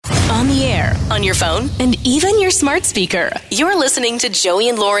the air, on your phone, and even your smart speaker. You're listening to Joey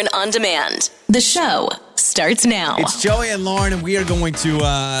and Lauren On Demand. The show starts now. It's Joey and Lauren, and we are going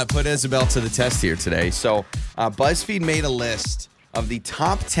to put Isabel to the test here today. So BuzzFeed made a list of the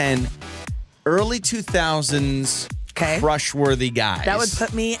top 10 early 2000s crush-worthy guys. That would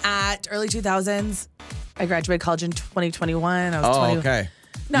put me at early 2000s. I graduated college in 2021. I was 20. Okay.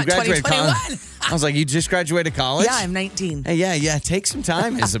 Not 2021. I was like, you just graduated college? Yeah, I'm 19. Hey, yeah. Take some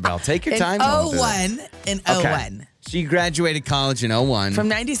time, Isabel. Take your time. In 01. So you graduated college in 01. From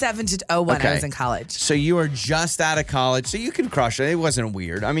 97 to 01, I was in college. So you were just out of college, so you could crush it. It wasn't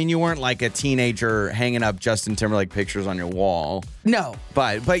weird. I mean, you weren't like a teenager hanging up Justin Timberlake pictures on your wall. No.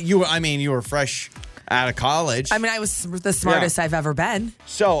 But you were fresh out of college. I mean, I was the smartest I've ever been.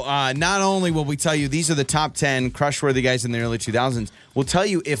 So not only will we tell you these are the top 10 crush-worthy guys in the early 2000s, we'll tell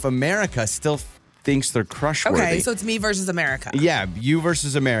you if America still thinks they're crush-worthy. Okay, so it's me versus America. Yeah, you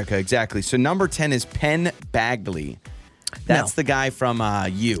versus America, exactly. So number 10 is Penn Badgley. That's the guy from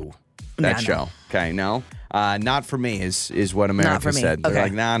You, that show. Okay, no? Not for me is what America said. They're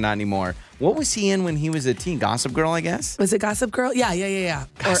like, nah, not anymore. What was he in when he was a teen? Gossip Girl, I guess? Was it Gossip Girl? Yeah.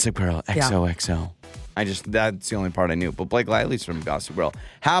 Gossip Girl, XOXO. That's the only part I knew. But Blake Lively's from Gossip Girl.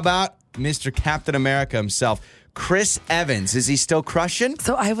 How about Mr. Captain America himself, Chris Evans? Is he still crushing?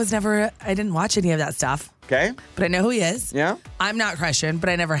 So I didn't watch any of that stuff. Okay. But I know who he is. Yeah? I'm not crushing, but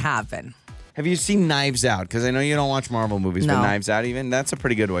I never have been. Have you seen Knives Out? Because I know you don't watch Marvel movies, but Knives Out even, that's a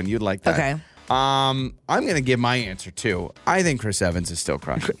pretty good one. You'd like that. Okay. I'm going to give my answer, too. I think Chris Evans is still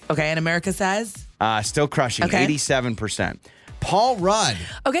crushing. Okay, and America says? Still crushing, 87%. Paul Rudd.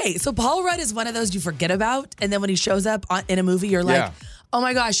 Okay, so Paul Rudd is one of those you forget about, and then when he shows up in a movie, you're like, oh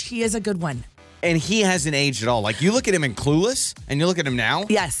my gosh, he is a good one. And he hasn't aged at all. Like, you look at him in Clueless, and you look at him now.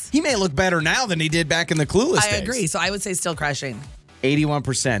 Yes. He may look better now than he did back in the Clueless days. I agree, so I would say still crushing.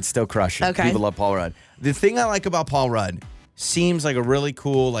 81% still crushing. Okay. People love Paul Rudd. The thing I like about Paul Rudd, seems like a really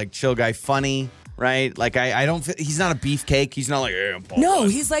cool, like, chill guy, funny, right? Like, I don't feel, he's not a beefcake. He's not like, I'm Paul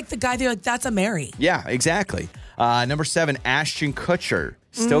Rudd. He's like the guy that you're like, that's a Mary. Yeah, exactly. Number 7, Ashton Kutcher.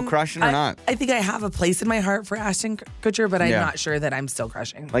 Still crushing or not? I think I have a place in my heart for Ashton Kutcher, but I'm not sure that I'm still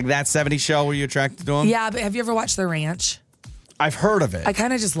crushing. Like That 70s Show, were you attracted to him? Yeah, but have you ever watched The Ranch? I've heard of it. I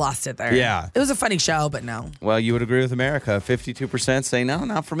kind of just lost it there. Yeah. It was a funny show, but no. Well, you would agree with America. 52% say no,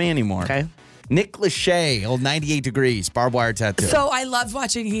 not for me anymore. Okay. Nick Lachey, old 98 Degrees, barbed wire tattoo. So I loved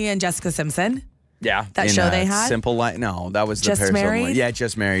watching he and Jessica Simpson. Yeah. That show they had? Simple Life. No, that was the Just Paris Hilton Married? one. Yeah,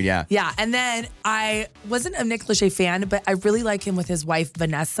 Just Married, yeah. Yeah, and then I wasn't a Nick Lachey fan, but I really like him with his wife,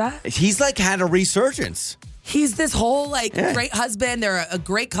 Vanessa. He's like had a resurgence. He's this whole great husband. They're a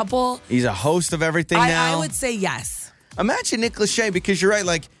great couple. He's a host of everything now. I would say yes. Imagine Nick Lachey, because you're right,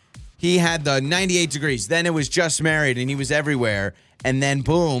 like he had the 98 Degrees, then it was Just Married, and he was everywhere, and then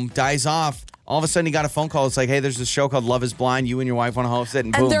boom, dies off. All of a sudden, he got a phone call. It's like, hey, there's this show called Love is Blind. You and your wife want to host it,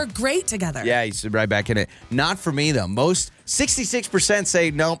 and boom. And they're great together. Yeah, he's right back in it. Not for me, though. 66%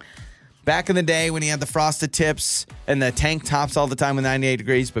 say nope. Back in the day when he had the frosted tips and the tank tops all the time with 98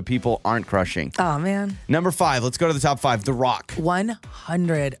 Degrees, but people aren't crushing. Oh, man. Number 5, let's go to the top 5. The Rock.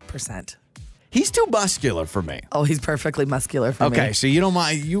 100%. He's too muscular for me. Oh, he's perfectly muscular for me. Okay, so you don't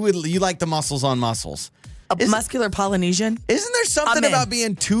mind. You like the muscles on muscles. A muscular Polynesian? Isn't there something about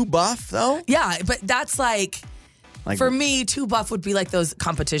being too buff, though? Yeah, but that's like for me, too buff would be like those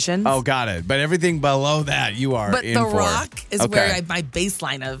competitions. Oh, got it. But everything below that, you are But in The for. Rock is where my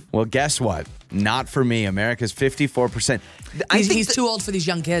baseline of. Well, guess what? Not for me. America's 54%. He's too old for these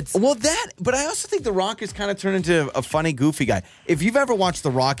young kids. Well, but I also think The Rock has kind of turned into a funny, goofy guy. If you've ever watched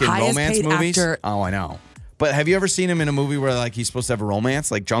The Rock in romance movies. Oh, I know. But have you ever seen him in a movie where like he's supposed to have a romance,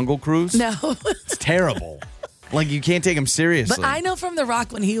 like Jungle Cruise? No. It's terrible. Like, you can't take him seriously. But I know from The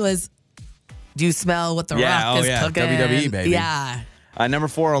Rock when he was, do you smell what The Rock is cooking? WWE, baby. Yeah. Number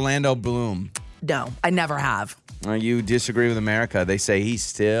 4, Orlando Bloom. No, I never have. You disagree with America. They say he's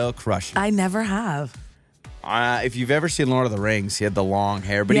still crushing. I never have. If you've ever seen Lord of the Rings, he had the long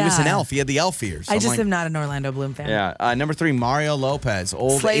hair, but he was an elf. He had the elf ears. I just am not an Orlando Bloom fan. Yeah. Number 3, Mario Lopez.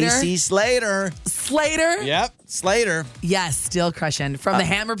 Old Slater? AC Slater. Slater? Yep, Slater. Yes, still crushing. From the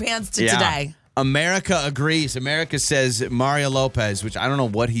Hammer Pants to today. America agrees. America says Mario Lopez, which I don't know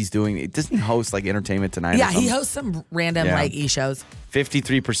what he's doing. Doesn't he host like Entertainment Tonight? Yeah, he hosts some random e-shows.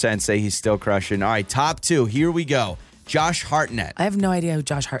 53% say he's still crushing. All right, top 2. Here we go. Josh Hartnett. I have no idea who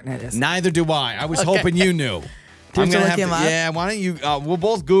Josh Hartnett is. Neither do I. I was hoping you knew. Do you look him up? Yeah, why don't you? We'll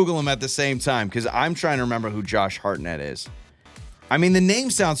both Google him at the same time because I'm trying to remember who Josh Hartnett is. I mean, the name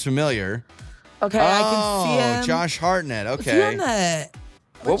sounds familiar. Okay, I can see him. Josh Hartnett. Was Okay. he on the...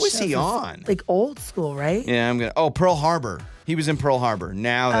 What was he on? Like old school, right? Yeah, Pearl Harbor. He was in Pearl Harbor.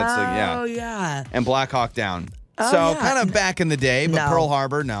 Now that's Oh, yeah. And Black Hawk Down. Oh, So yeah. kind of back in the day, but No. Pearl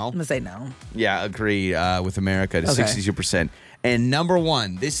Harbor, no. I'm going to say no. Yeah, agree with America to Okay. 62%. And number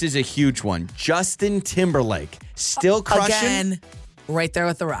one, this is a huge one. Justin Timberlake. Still crushing. Again, right there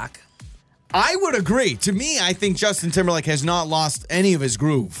with The Rock. I would agree. To me, I think Justin Timberlake has not lost any of his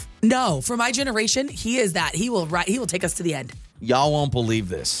groove. No, for my generation, he is that. He will take us to the end. Y'all won't believe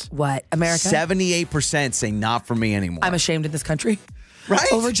this. What? America? 78% say not for me anymore. I'm ashamed in this country.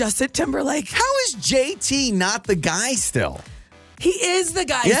 Right? Over Justin Timberlake. How is JT not the guy still? He is the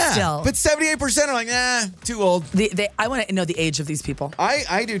guy still. But 78% are like, too old. I want to know the age of these people.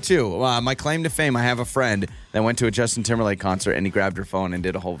 I do too. My claim to fame, I have a friend that went to a Justin Timberlake concert and he grabbed her phone and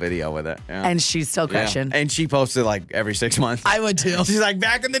did a whole video with it. Yeah. And she's still crushing. Yeah. And she posted like every 6 months. I would too. She's like,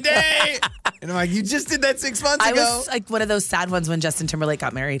 back in the day. And I'm like, you just did that 6 months ago. I was like one of those sad ones when Justin Timberlake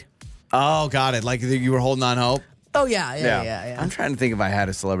got married. Oh, got it. Like you were holding on hope. Oh, yeah. I'm trying to think if I had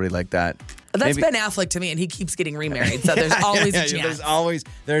a celebrity like that. That's Ben Affleck to me, and he keeps getting remarried, so there's always a chance.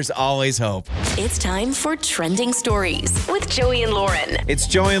 There's always hope. It's time for Trending Stories with Joey and Lauren. It's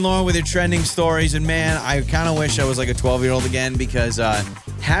Joey and Lauren with your trending stories, and man, I kind of wish I was like a 12-year-old again because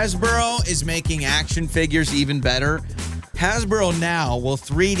Hasbro is making action figures even better. Hasbro now will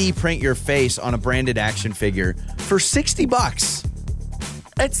 3D print your face on a branded action figure for $60.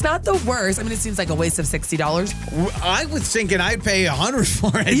 It's not the worst. I mean, it seems like a waste of $60. I was thinking I'd pay $100 for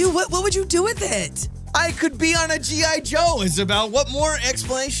it. What would you do with it? I could be on a G.I. Joe. It's about what more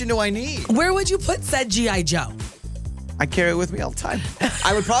explanation do I need? Where would you put said G.I. Joe? I carry it with me all the time.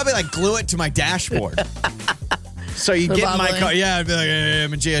 I would probably like glue it to my dashboard. So you get in my car. Yeah, I'd be like, hey,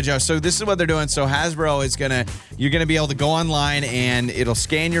 I'm a G.I. Joe. So this is what they're doing. So Hasbro is you're going to be able to go online and it'll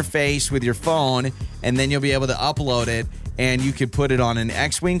scan your face with your phone and then you'll be able to upload it and you could put it on an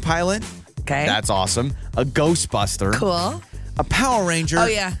X-Wing pilot. Okay. That's awesome. A Ghostbuster. Cool. A Power Ranger. Oh,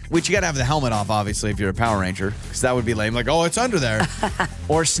 yeah. Which you got to have the helmet off, obviously, if you're a Power Ranger. Because that would be lame. Like, oh, it's under there.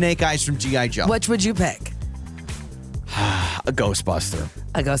 Or Snake Eyes from G.I. Joe. Which would you pick? A Ghostbuster.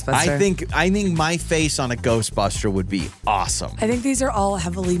 A Ghostbuster. I think my face on a Ghostbuster would be awesome. I think these are all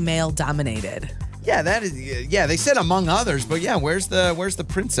heavily male dominated. Yeah, that is. Yeah, they said among others, but yeah, where's the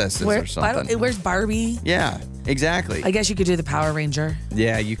princesses or something? Where's Barbie? Yeah, exactly. I guess you could do the Power Ranger.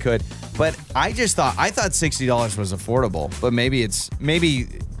 Yeah, you could. But I thought $60 was affordable, but maybe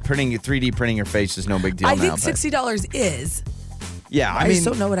 3D printing your face is no big deal. I think $60 is. Yeah, I just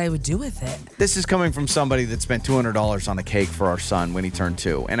don't know what I would do with it. This is coming from somebody that spent $200 on a cake for our son when he turned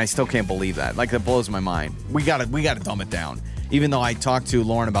 2, and I still can't believe that. Like, that blows my mind. We gotta dumb it down. Even though I talked to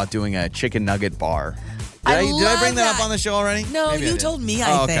Lauren about doing a chicken nugget bar. Did I bring that up on the show already? No, Maybe you told me,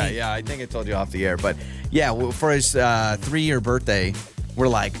 I think. Okay, yeah, I think I told you off the air. But yeah, for his 3-year birthday, we're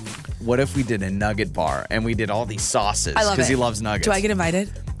like, what if we did a nugget bar and we did all these sauces? I love it. Because he loves nuggets. Do I get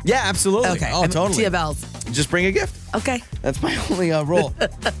invited? Yeah, absolutely. Okay. Oh, totally. Tia Bells. Just bring a gift. Okay. That's my only rule.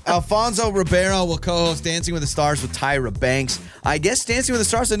 Alfonso Ribeiro will co-host Dancing with the Stars with Tyra Banks. I guess Dancing with the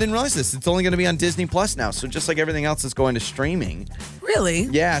Stars, I didn't realize this. It's only going to be on Disney Plus now. So just like everything else is going to streaming. Really?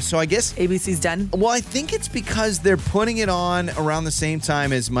 Yeah. So I guess ABC's done? Well, I think it's because they're putting it on around the same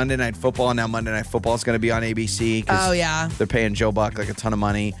time as Monday Night Football. Now Monday Night Football is going to be on ABC. Oh, yeah. They're paying Joe Buck like a ton of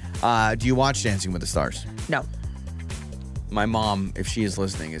money. Do you watch Dancing with the Stars? No. My mom, if she is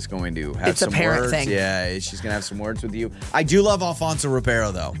listening, is going to have some words. It's a parent words. thing. Yeah, she's going to have some words with you. I do love Alfonso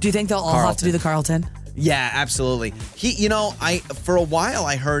Ribeiro, though. Do you think they'll all have to do the Carlton? Yeah, absolutely. For a while,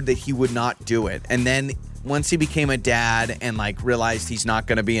 I heard that he would not do it. And then once he became a dad and realized he's not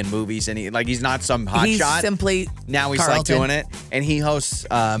going to be in movies and he's not some hotshot. Simply now he's Carlton. doing it. And he hosts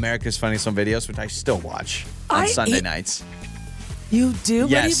America's Funniest Home Videos, which I still watch on Sunday nights. You do?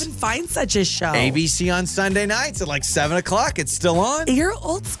 Yes. Where do you even find such a show? ABC on Sunday nights at 7 o'clock. It's still on. You're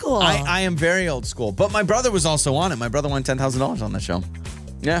old school. I am very old school. But my brother was also on it. My brother won $10,000 on the show.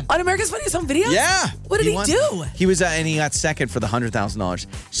 Yeah. On America's Funniest Home Videos? Yeah. What did he do? He was and he got second for the $100,000.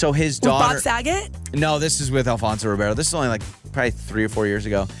 So his daughter. With Bob Saget? No, this is with Alfonso Ribeiro. This is only probably 3 or 4 years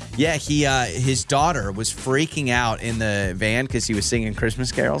ago. Yeah, his daughter was freaking out in the van because he was singing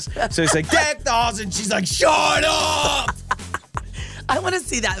Christmas carols. So he's like, "Deck dolls," and she's like, "Shut up!" I want to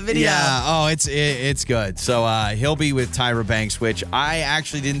see that video. Yeah. Oh, it's good. So he'll be with Tyra Banks, which I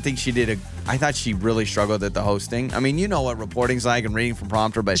actually didn't think she did I thought she really struggled at the hosting. I mean, you know what reporting's like and reading from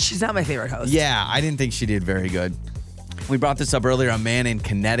prompter, but she's not my favorite host. Yeah, I didn't think she did very good. We brought this up earlier. A man in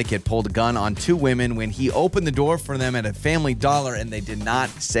Connecticut pulled a gun on 2 women when he opened the door for them at a Family Dollar, and they did not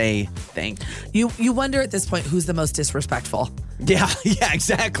say thank you. You wonder at this point who's the most disrespectful. Yeah,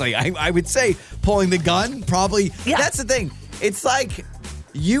 exactly. I would say pulling the gun, probably. Yeah. That's the thing. It's like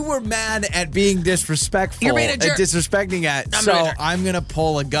You were mad at being disrespectful. You're being a jerk. Disrespecting it. I'm going to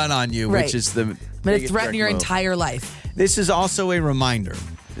pull a gun on you, which is the. I'm going to threaten your entire life. This is also a reminder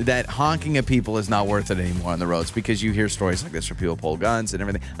that honking at people is not worth it anymore on the roads, because you hear stories like this where people pull guns and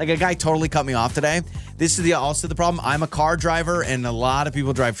everything. Like, a guy totally cut me off today. This is also the problem. I'm a car driver, and a lot of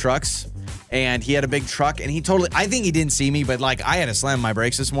people drive trucks. And he had a big truck, and I think he didn't see me, but like, I had to slam my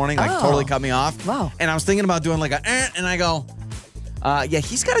brakes this morning, totally cut me off. Wow. And I was thinking about doing like and I go,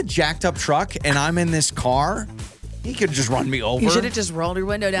 he's got a jacked up truck, and I'm in this car. He could just run me over. You should have just rolled your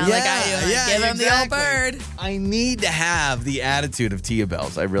window down like I do. Give him the old bird. I need to have the attitude of Tia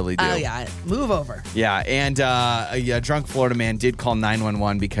Bells. I really do. Oh, yeah. Move over. Yeah, and a drunk Florida man did call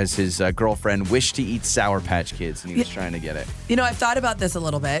 911 because his girlfriend wished to eat Sour Patch Kids, and he was trying to get it. You know, I've thought about this a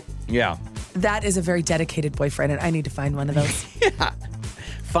little bit. Yeah. That is a very dedicated boyfriend, and I need to find one of those. Yeah.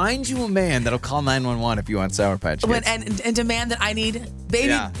 Find you a man that'll call 911 if you want Sour Patch Kids. And demand that I need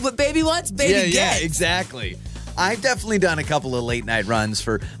what baby wants, baby gets. Yeah, exactly. I've definitely done a couple of late night runs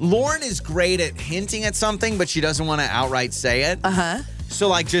for. Lauren is great at hinting at something, but she doesn't want to outright say it.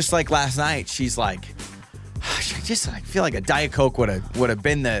 So just like last night, she's like, I feel like a Diet Coke would have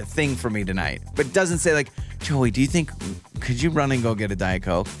been the thing for me tonight. But it doesn't say like, Joey, do you think, could you run and go get a Diet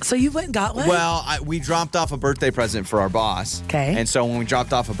Coke? So you went and got one? Well, we dropped off a birthday present for our boss. Okay. And so when we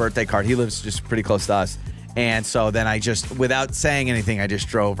dropped off a birthday card, he lives just pretty close to us. And so then I just, without saying anything, I just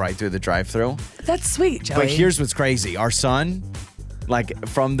drove right through the drive-thru. That's sweet, Joey. But here's what's crazy. Our son,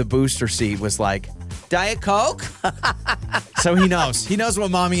 from the booster seat, was like, Diet Coke? So he knows. He knows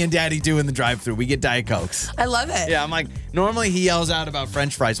what mommy and daddy do in the drive-thru. We get Diet Cokes. I love it. Yeah, I'm like, normally he yells out about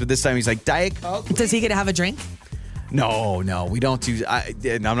French fries, but this time he's like, Diet Coke? Does he get to have a drink? No, we don't do.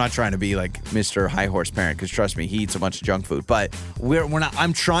 I'm not trying to be like Mr. High Horse parent, because trust me, he eats a bunch of junk food. But we're not.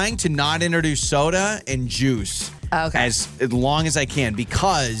 I'm trying to not introduce soda and juice as long as I can,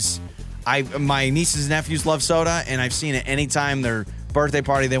 because my nieces and nephews love soda, and I've seen it anytime their birthday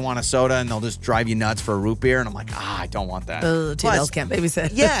party they want a soda, and they'll just drive you nuts for a root beer, and I'm like, I don't want that. Tia Bells can't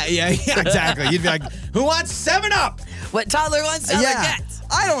babysit. Yeah, exactly. You'd be like, who wants 7-Up? What toddler wants to get?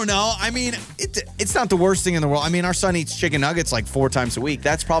 I don't know. I mean, it's not the worst thing in the world. I mean, our son eats chicken nuggets like 4 times a week.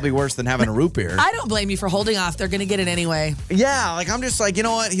 That's probably worse than having a root beer. I don't blame you for holding off. They're going to get it anyway. Yeah, I'm just like, you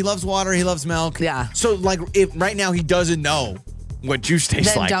know what? He loves water. He loves milk. Yeah. So if right now he doesn't know what juice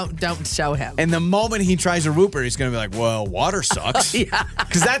tastes like. Then don't show him. And the moment he tries a root beer, he's going to be like, well, water sucks. Yeah.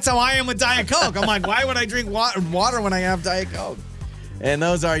 Because that's how I am with Diet Coke. I'm like, why would I drink water when I have Diet Coke? And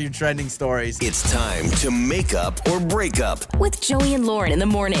those are your trending stories. It's time to make up or break up with Joey and Lauren in the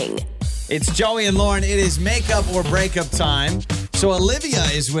morning. It's Joey and Lauren. It is makeup or breakup time. So Olivia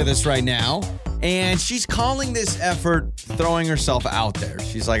is with us right now, and she's calling this effort throwing herself out there.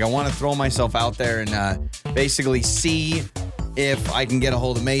 She's like, I want to throw myself out there and basically see if I can get a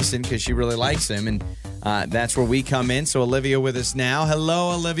hold of Mason, because she really likes him. And that's where we come in. So Olivia with us now.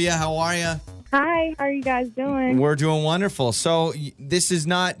 Hello, Olivia. How are you? Hi, how are you guys doing? We're doing wonderful. So this is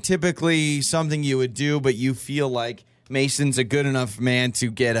not typically something you would do, but you feel like Mason's a good enough man to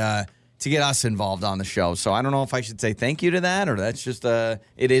get us involved on the show. So I don't know if I should say thank you to that, or that's just it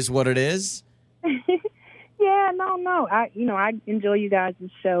is what it is. Yeah, no. I enjoy you guys'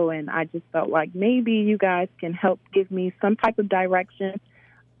 show, and I just felt like maybe you guys can help give me some type of direction.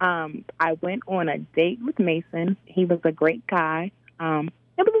 I went on a date with Mason. He was a great guy.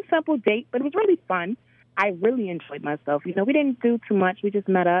 It was a simple date, but it was really fun. I really enjoyed myself. We didn't do too much. We just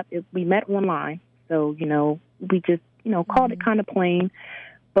met up. We met online. So, we just, called it kind of plain.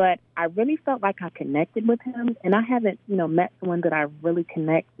 But I really felt like I connected with him. And I haven't, met someone that I really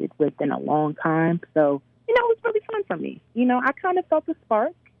connected with in a long time. So, it was really fun for me. I kind of felt a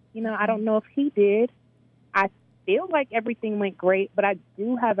spark. I don't know if he did. I feel like everything went great, but I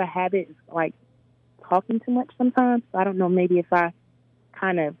do have a habit of, like, talking too much sometimes. So I don't know, maybe if I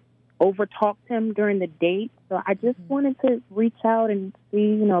kind of over-talked him during the date. So I just wanted to reach out and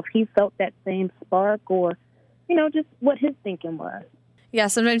see, if he felt that same spark, or, just what his thinking was. Yeah,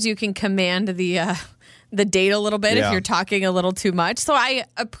 sometimes you can command the date a little bit if you're talking a little too much. So I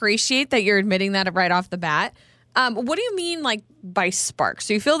appreciate that you're admitting that right off the bat. What do you mean, like, by spark?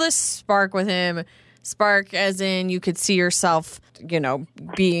 So you feel this spark with him, spark as in you could see yourself,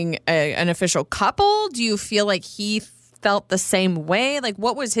 being an official couple? Do you feel like he felt the same way? Like,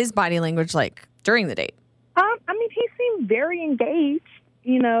 what was his body language like during the date? He seemed very engaged,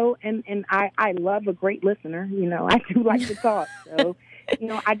 and I love a great listener. I do like to talk. So,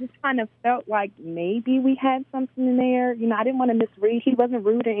 I just kind of felt like maybe we had something in there. I didn't want to misread. He wasn't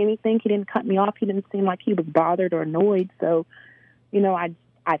rude or anything. He didn't cut me off. He didn't seem like he was bothered or annoyed. So, I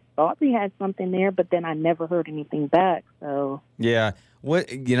I thought we had something there, but then I never heard anything back. So yeah,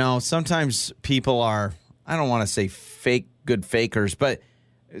 sometimes people are, I don't want to say good fakers, but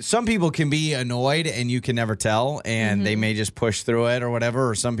some people can be annoyed and you can never tell, and they may just push through it or whatever.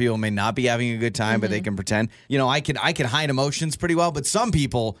 Or some people may not be having a good time, but they can pretend. I can hide emotions pretty well, but some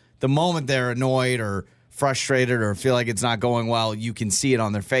people, the moment they're annoyed or frustrated or feel like it's not going well, you can see it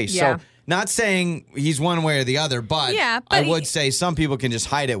on their face. Yeah. So not saying he's one way or the other, but I would say some people can just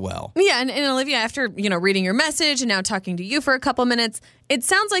hide it well. Yeah, and Olivia, after reading your message and now talking to you for a couple minutes, it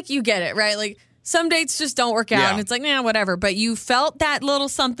sounds like you get it, right? Like, some dates just don't work out, and it's like, whatever. But you felt that little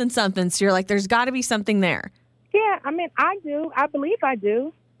something, so you're like, there's got to be something there. Yeah, I mean, I do. I believe I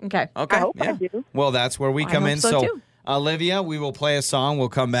do. Okay. I hope I do. Well, that's where we come in. So too. Olivia, we will play a song. We'll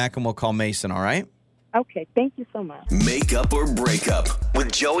come back, and we'll call Mason, all right? Okay, thank you so much. Make Up or Break Up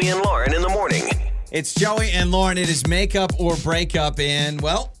with Joey and Lauren in the morning. It's Joey and Lauren. It is Make Up or Break Up, and,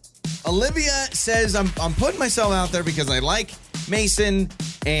 Olivia says, I'm putting myself out there because I like Mason,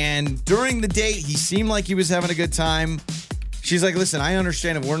 and during the date, he seemed like he was having a good time. She's like, listen, I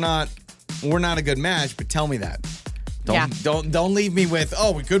understand if we're not a good match, but tell me that. Don't leave me with,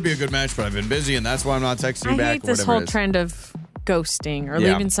 we could be a good match, but I've been busy, and that's why I'm not texting you back. I hate this whole trend of ghosting or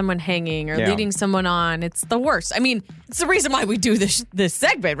leaving someone hanging or leading someone on. It's the worst. I mean, it's the reason why we do this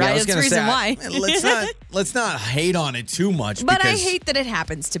segment, right? It's the reason why. Let's not hate on it too much. But I hate that it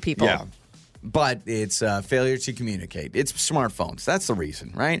happens to people. Yeah. But it's failure to communicate. It's smartphones. That's the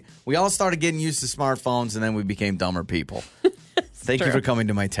reason, right? We all started getting used to smartphones, and then we became dumber people. Thank you for coming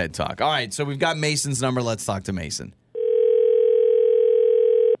to my TED Talk. All right, so we've got Mason's number. Let's talk to Mason.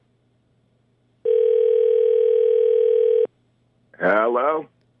 Hello?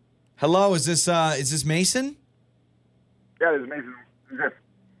 Hello, is this Mason? Yeah, this is Mason. Who's this?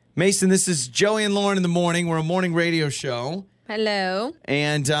 Mason, this is Joey and Lauren in the morning. We're a morning radio show. Hello.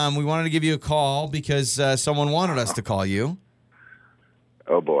 And we wanted to give you a call because someone wanted us to call you.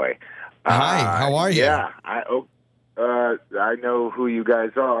 Oh, boy. Hi, how are you? Yeah, I know who you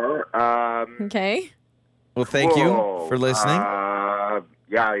guys are. Okay. Well, thank you for listening.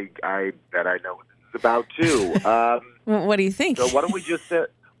 Yeah, I bet I know what this is about, too. What do you think? So why don't we just...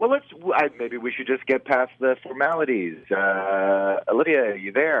 maybe we should just get past the formalities. Olivia, are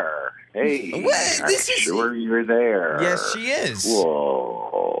you there? Hey, sure you're there. Yes, she is.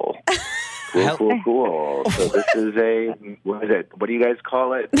 Whoa. Cool. So this is what is it? What do you guys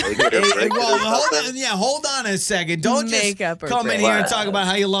call it? Hold on a second. Don't just come in here and talk about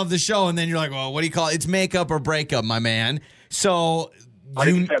how you love the show, and then you're like, well, what do you call it? It's make up or break up, my man. So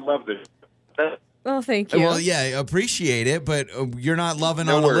I love this. Oh, thank you. Well, yeah, appreciate it, but you're not loving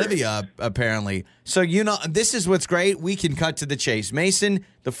on Olivia, apparently. So, this is what's great. We can cut to the chase. Mason,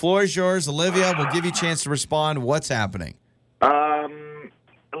 the floor is yours. Olivia, we'll give you a chance to respond. What's happening?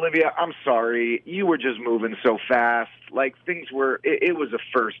 Olivia, I'm sorry. You were just moving so fast. Like, things were, it was a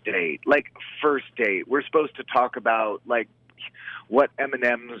first date. We're supposed to talk about, what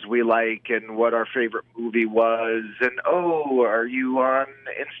M&Ms we like and what our favorite movie was. And, are you on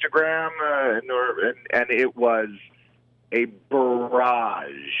Instagram? And it was a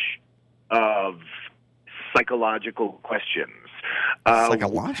barrage of psychological questions.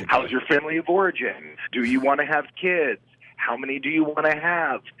 Psychological? How's your family of origin? Do you want to have kids? How many do you want to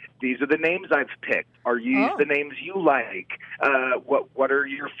have? These are the names I've picked. Are these the names you like? What are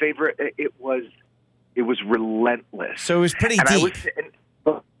your favorite? It was relentless. So it was pretty deep.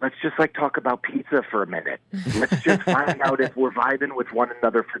 Let's just talk about pizza for a minute. Let's just find out if we're vibing with one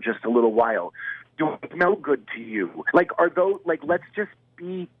another for just a little while. Do I smell good to you? Let's just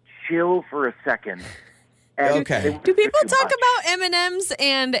be chill for a second. Okay. Do people talk about M&Ms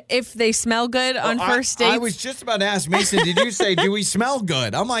and if they smell good on first dates? I was just about to ask Mason, did you say, do we smell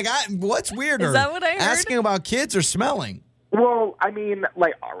good? I'm like, what's weirder? Is that what I heard? Asking about kids or smelling? Well, I mean,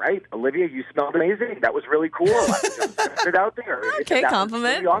 all right, Olivia, you smelled amazing. That was really cool. I just put it out there. Okay,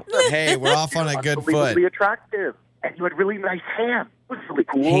 compliment. Really awesome. Hey, we're off on a good foot. Unbelievably attractive. And you had really nice hands. It was really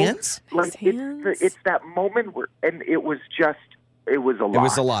cool. Hands? It's that moment where, and it was a lot. It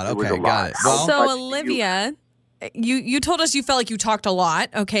was a lot. Okay, got it. Well, so, Olivia, you told us you felt like you talked a lot,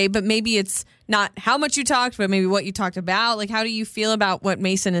 okay, but maybe it's not how much you talked, but maybe what you talked about. Like, how do you feel about what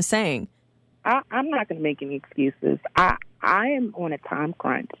Mason is saying? I'm not going to make any excuses. I am on a time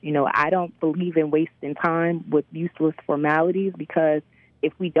crunch. I don't believe in wasting time with useless formalities because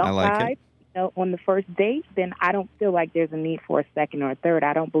if we don't vibe on the first date, then I don't feel like there's a need for a second or a third.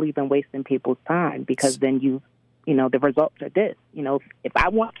 I don't believe in wasting people's time because then the results are this. If I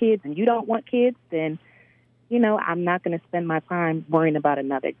want kids and you don't want kids, then, I'm not going to spend my time worrying about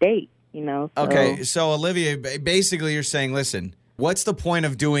another date, So. Okay, so Olivia, basically you're saying, listen, what's the point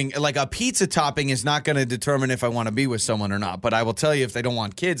of doing, like, a pizza topping is not going to determine if I want to be with someone or not. But I will tell you, if they don't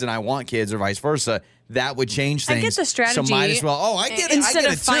want kids and I want kids or vice versa, that would change things. I get the strategy. So might as well, I get it. Instead I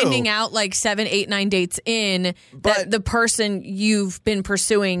get of finding out like 7, 8, 9 dates in that the person you've been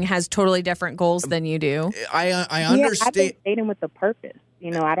pursuing has totally different goals than you do. I understand. I've been dating with a purpose.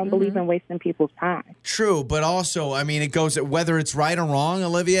 I don't believe in wasting people's time. True, but also, I mean, it goes, whether it's right or wrong,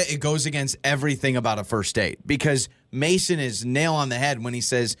 Olivia, it goes against everything about a first date. Because Mason is nail on the head when he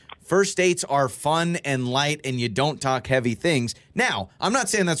says first dates are fun and light and you don't talk heavy things. Now, I'm not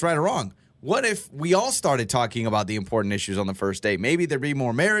saying that's right or wrong. What if we all started talking about the important issues on the first date? Maybe there'd be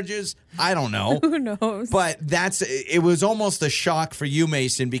more marriages. I don't know. Who knows? But it was almost a shock for you,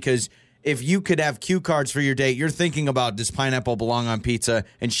 Mason, because if you could have cue cards for your date, you're thinking about, does pineapple belong on pizza?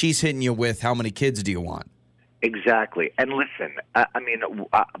 And she's hitting you with, how many kids do you want? Exactly. And listen,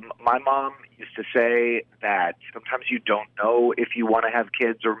 my mom used to say that sometimes you don't know if you want to have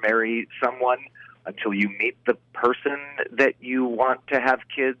kids or marry someone until you meet the person that you want to have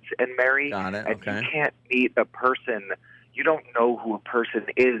kids and marry. Got it. Okay. And you can't meet a person. You don't know who a person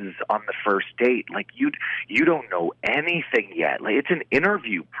is on the first date. Like, you don't know anything yet. Like, it's an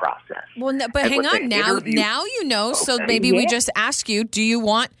interview process. Well, but hang on. Now you know. Okay. So maybe we just ask you, do you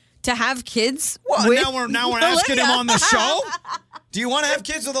want to have kids? Well, now we're asking him on the show. Do you want to have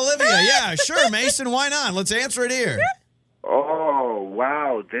kids with Olivia? Yeah, sure, Mason. Why not? Let's answer it here. Oh,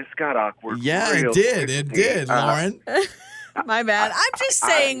 wow. This got awkward. Yeah, it did. It did, Lauren. My bad. I'm just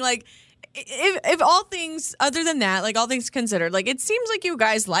saying, like, if all things other than that, like all things considered, like it seems like you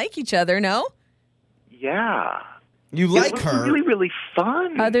guys like each other, no? Yeah. You like her. Really, really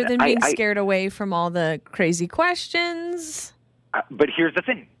fun. Other than being scared away from all the crazy questions. But here's the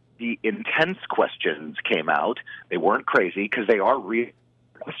thing. The intense questions came out. They weren't crazy because they are real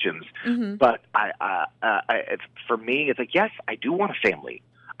questions. Mm-hmm. But for me, it's like, yes, I do want a family.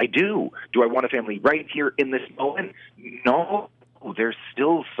 I do. Do I want a family right here in this moment? No. There's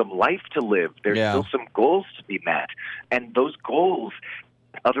still some life to live. There's still some goals to be met. And those goals,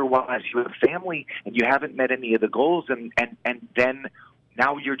 otherwise you have a family and you haven't met any of the goals, and then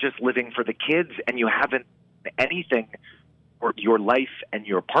now you're just living for the kids and you haven't anything for your life and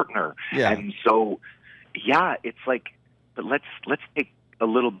your partner. Yeah. And so, it's like, but let's take a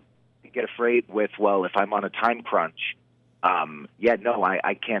little, get afraid with, well, if I'm on a time crunch,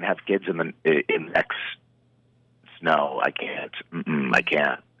 I can't have kids in next. No, I can't. I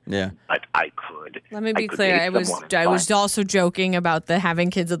can't. Yeah, I could. Let me be clear. I was also joking about the having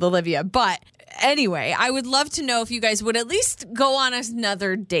kids with Olivia. But anyway, I would love to know if you guys would at least go on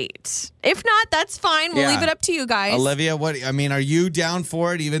another date. If not, that's fine. We'll leave it up to you guys. Olivia, are you down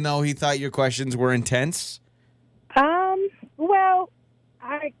for it? Even though he thought your questions were intense. Well,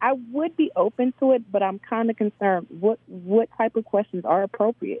 I would be open to it, but I'm kind of concerned. What type of questions are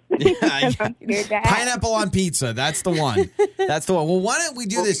appropriate? I'm scared to ask. Pineapple on pizza. That's the one. That's the one. Well, why don't we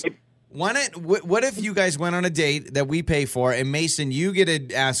do this? What if you guys went on a date that we pay for, and Mason, you get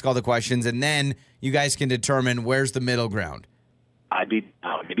to ask all the questions, and then you guys can determine where's the middle ground?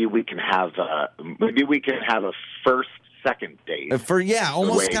 Maybe we can have a second date.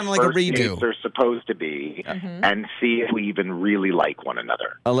 Almost kind of like a redo. They're supposed to be, and see if we even really like one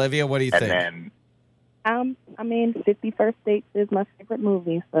another. Olivia, what do you think? Then, 50 First Dates is my favorite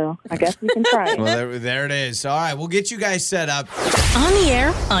movie, so I guess we can try it. Well, there it is. All right, we'll get you guys set up. On the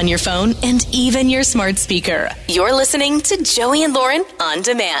air, on your phone, and even your smart speaker. You're listening to Joey and Lauren On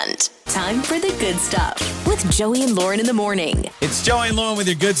Demand. Time for the good stuff with Joey and Lauren in the morning. It's Joey and Lauren with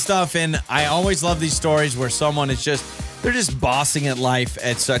your good stuff, and I always love these stories where someone is they're just bossing at life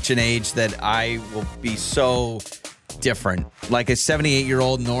at such an age that I will be so different. Like a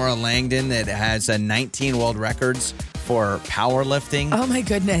 78-year-old Nora Langdon that has 19 world records for powerlifting. Oh, my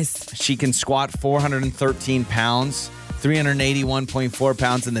goodness. She can squat 413 pounds, 381.4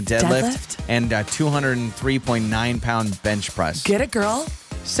 pounds in the deadlift? And 203.9-pound bench press. Get it, girl.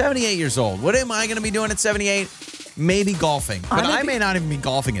 78 years old. What am I going to be doing at 78? Maybe golfing. But I may not even be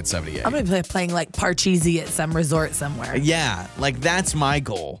golfing at 78. I'm going to be playing like Parcheesi at some resort somewhere. Yeah, like that's my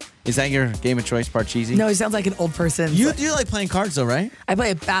goal. Is that your game of choice, Parcheesi? No, he sounds like an old person. You do like playing cards though, right? I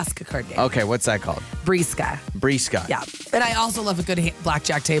play a basket card game. Okay, what's that called? Briska. Yeah. And I also love a good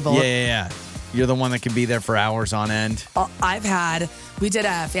blackjack table. Yeah. You're the one that can be there for hours on end. We did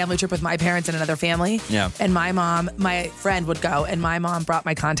a family trip with my parents and another family. Yeah. And my friend would go, and my mom brought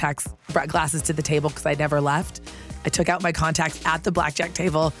glasses to the table because I never left. I took out my contacts at the blackjack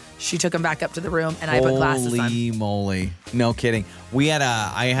table. She took them back up to the room, and I put glasses on. Holy moly. No kidding.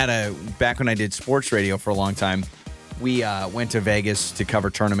 I had back when I did sports radio for a long time, we went to Vegas to cover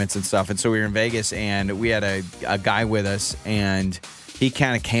tournaments and stuff. And so we were in Vegas, and we had a guy with us, and he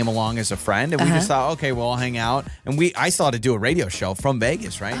kind of came along as a friend, and we just thought, okay, well, I'll hang out. And I still had to do a radio show from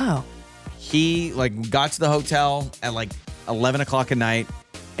Vegas, right? Oh. He got to the hotel at 11 o'clock at night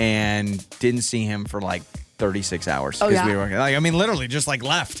and didn't see him for 36 hours. Oh, yeah? We were literally just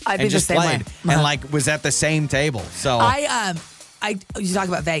left I'd and be just the same played way. and was at the same table. So you talk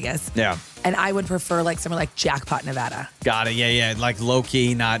about Vegas. Yeah. And I would prefer somewhere like Jackpot, Nevada. Got it. Yeah. Low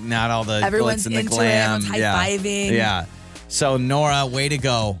key, not all the Everyone's glitz and the into glam. it, high-fiving. Yeah. So Nora, way to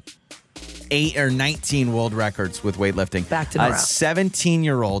go. 8 or 19 world records with weightlifting. Back to Nora. A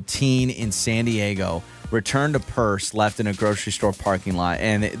 17-year-old teen in San Diego returned a purse left in a grocery store parking lot.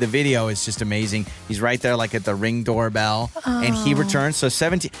 And the video is just amazing. He's right there at the Ring doorbell. And he returns. So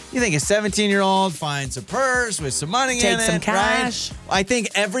 17. You think a 17-year-old finds a purse with some money in it. Take some cash. Right? I think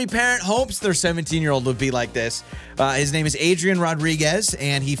every parent hopes their 17-year-old would be like this. His name is Adrian Rodriguez,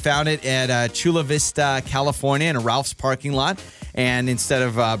 and he found it at Chula Vista, California, in a Ralph's parking lot. And instead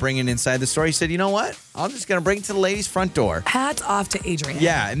of bringing it inside the store, he said, you know what? I'm just going to bring it to the lady's front door. Hats off to Adrian.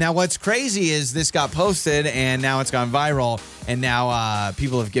 Yeah. Now, what's crazy is this got posted, and now it's gone viral. And now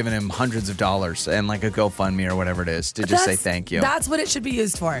people have given him hundreds of dollars and a GoFundMe or whatever it is to just say thank you. That's what it should be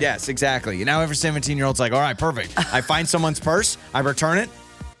used for. Yes, exactly. Now every 17-year-old's all right, perfect. I find someone's purse, I return it.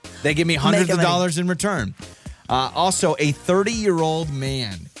 They give me hundreds of dollars in return. Also, a 30-year-old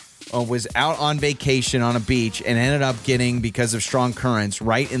man was out on vacation on a beach and ended up getting, because of strong currents,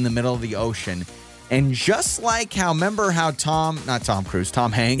 right in the middle of the ocean. And just like remember how Tom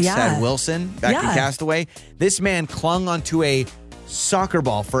Hanks had Wilson back in Castaway, this man clung onto a soccer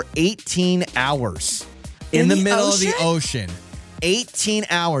ball for 18 hours in the middle of the ocean. 18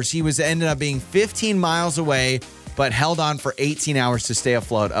 hours. He ended up being 15 miles away, but held on for 18 hours to stay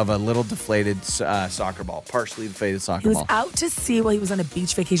afloat of a little deflated soccer ball, partially deflated soccer ball. He was out to sea while he was on a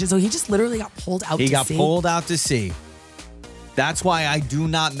beach vacation, so he just literally got pulled out to sea. He got pulled out to sea. That's why I do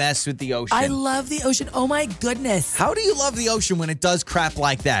not mess with the ocean. I love the ocean. Oh, my goodness. How do you love the ocean when it does crap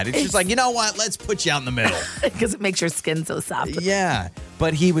like that? It's just you know what? Let's put you out in the middle. Because it makes your skin so soft. Yeah,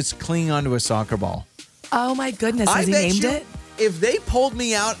 but he was clinging onto a soccer ball. Oh, my goodness. Has he named it? If they pulled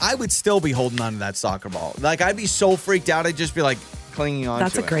me out, I would still be holding onto that soccer ball. I'd be so freaked out, I'd just be clinging on to it.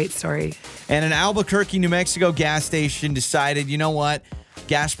 That's a great story. And an Albuquerque, New Mexico gas station decided, you know what?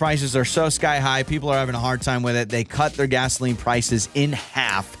 Gas prices are so sky high, people are having a hard time with it. They cut their gasoline prices in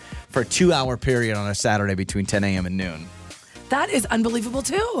half for a 2-hour period on a Saturday between 10 a.m. and noon. That is unbelievable,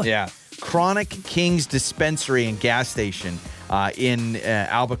 too. Yeah. Chronic Kings Dispensary and Gas Station in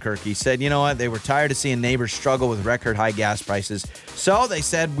Albuquerque said, you know what? They were tired of seeing neighbors struggle with record high gas prices. So they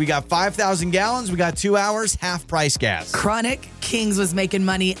said, we got 5,000 gallons. We got 2 hours, half price gas. Chronic Kings was making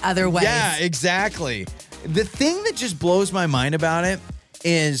money other ways. Yeah, exactly. The thing that just blows my mind about it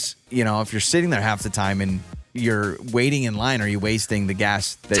is, if you're sitting there half the time and you're waiting in line, are you wasting the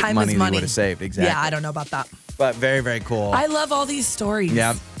gas money that you would have saved? Exactly. Yeah, I don't know about that. But very, very cool. I love all these stories.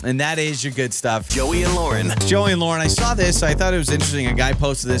 Yeah, and that is your good stuff. Joey and Lauren. Joey and Lauren, I saw this. I thought it was interesting. A guy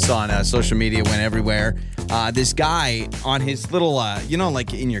posted this on social media, went everywhere. This guy on his little, on your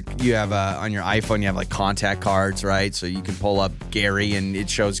iPhone, you have contact cards, right? So you can pull up Gary and it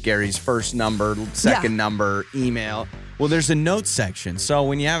shows Gary's first number, second number, email. Well, there's a notes section. So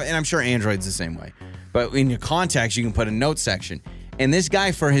when you have, and I'm sure Android's the same way, but in your contacts, you can put a notes section. And this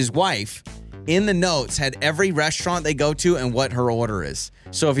guy, for his wife, in the notes had every restaurant they go to and what her order is.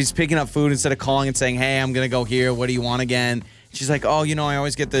 So if he's picking up food, instead of calling and saying, hey, I'm going to go here, what do you want again? She's like, oh, I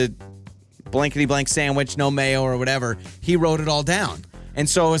always get the blankety blank sandwich, no mayo or whatever. He wrote it all down. And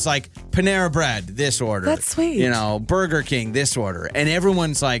so it was Panera Bread, this order. That's sweet. Burger King, this order. And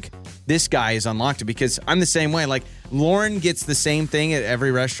everyone's like, this guy is unlocked it, because I'm the same way. Lauren gets the same thing at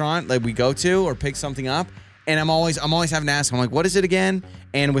every restaurant we go to or pick something up. And I'm always having to ask him, what is it again?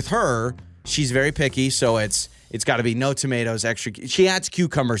 And with her, she's very picky, so it's got to be no tomatoes, extra. She adds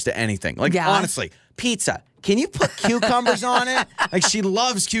cucumbers to anything. Honestly, pizza. Can you put cucumbers on it? She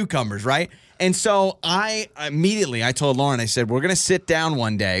loves cucumbers, right? And so I told Lauren, I said, we're going to sit down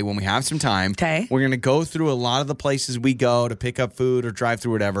one day when we have some time. Okay. We're going to go through a lot of the places we go to pick up food or drive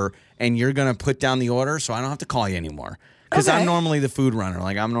through whatever, and you're going to put down the order so I don't have to call you anymore. Because I'm normally the food runner.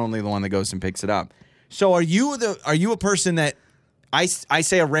 I'm normally the one that goes and picks it up. So are you a person that I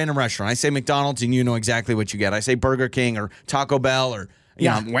say a random restaurant. I say McDonald's, and you know exactly what you get. I say Burger King or Taco Bell or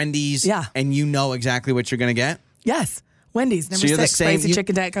Wendy's, and you know exactly what you're going to get? Yes. Wendy's, number 6, spicy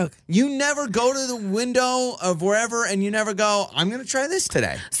chicken Diet Coke. You never go to the window of wherever, and you never go, I'm going to try this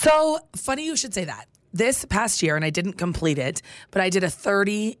today. So, funny you should say that. This past year, and I didn't complete it, but I did a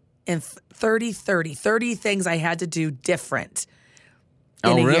 30 in 30 things I had to do different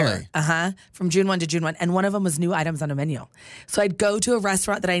in a year. From June 1 to June 1. And one of them was new items on a menu. So I'd go to a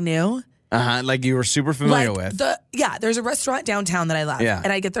restaurant that I knew. Like you were super familiar with. There's a restaurant downtown that I love. Yeah.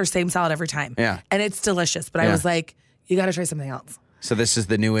 And I get their same salad every time. Yeah. And it's delicious. But I was like, you got to try something else. So this is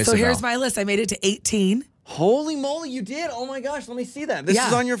the new Isabel. So here's my list. I made it to 18. Holy moly, you did. Oh my gosh, let me see that. This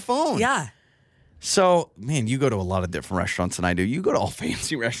is on your phone. Yeah. So, man, you go to a lot of different restaurants than I do. You go to all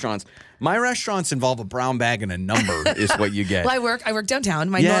fancy restaurants. My restaurants involve a brown bag and a number is what you get. Well, I work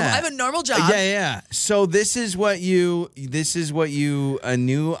downtown. I have a normal job. Yeah. So this is a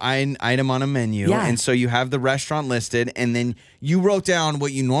new item on a menu. Yeah. And so you have the restaurant listed, and then you wrote down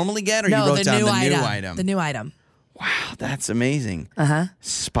what you normally get, or you wrote down the new item? The new item. Wow, that's amazing.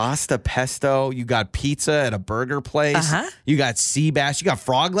 Pasta pesto. You got pizza at a burger place. You got sea bass. You got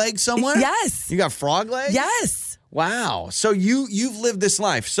frog legs somewhere? Yes. You got frog legs? Yes. Wow. So you've lived this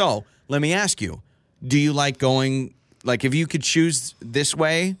life. So let me ask you, do you like going, like if you could choose this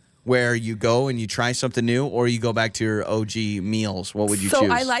way, where you go and you try something new, or you go back to your OG meals, what would you choose?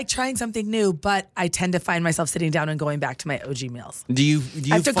 So I like trying something new, but I tend to find myself sitting down and going back to my OG meals. Do you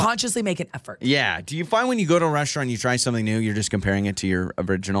I have to consciously make an effort. Yeah. Do you find when you go to a restaurant and you try something new, you're just comparing it to your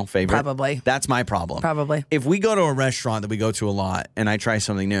original favorite? Probably. That's my problem. Probably. If we go to a restaurant that we go to a lot and I try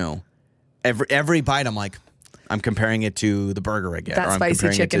something new, every bite I'm like, I'm comparing it to the burger again. That spicy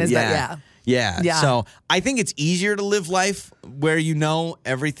chicken Yeah. So I think it's easier to live life where you know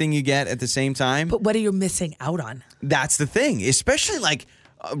everything you get at the same time. But what are you missing out on? That's the thing, especially like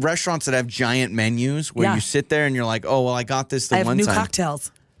restaurants that have giant menus where you sit there and you're like, oh, well, I got this one time. I have new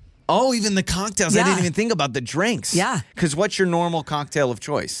cocktails. Oh, even the cocktails. Yeah. I didn't even think about the drinks. Yeah. Because what's your normal cocktail of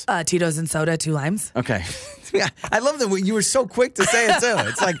choice? Tito's and soda, 2 limes. Okay. Yeah, I love that you were so quick to say it, too.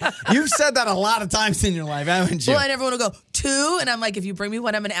 It's like, you've said that a lot of times in your life, haven't you? Well, and everyone will go, 2, and I'm like, if you bring me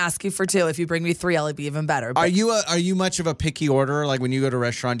 1, I'm going to ask you for 2. If you bring me 3, I'll be even better. But Are you much of a picky orderer? Like, when you go to a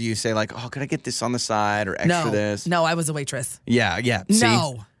restaurant, do you say, like, oh, could I get this on the side or extra this? No, I was a waitress. Yeah. See,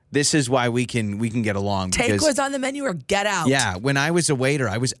 no. This is why we can get along. Take what's on the menu or get out. Yeah, when I was a waiter,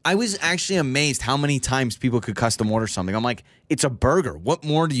 I was actually amazed how many times people could custom order something. I'm like, it's a burger. What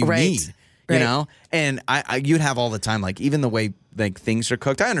more do you need? You know? And you'd have all the time, like even the way like things are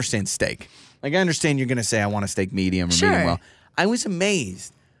cooked. I understand steak. Like I understand you're gonna say I want a steak medium or medium well. I was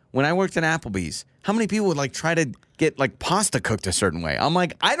amazed when I worked at Applebee's how many people would like try to get like pasta cooked a certain way. I'm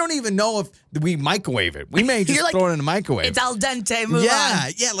like, I don't even know if we microwave it. We may just throw it in the microwave. It's al dente. Move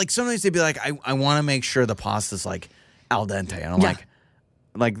on. Yeah. Like sometimes they'd be like, I want to make sure the pasta's like al dente, and I'm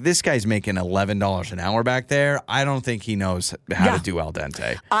like this guy's making $11 an hour back there. I don't think he knows how to do al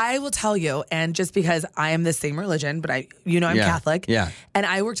dente. I will tell you, and just because I am the same religion, but I'm Catholic. Yeah. And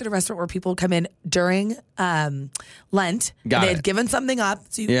I worked at a restaurant where people would come in during Lent. They had given something up,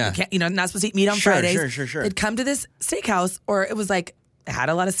 so you can't, not supposed to eat meat on Fridays. Sure. They'd come to this steakhouse, or it was like it had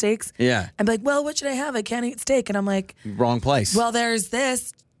a lot of steaks. Yeah. And be like, well, what should I have? I can't eat steak. And I'm like, wrong place. Well, there's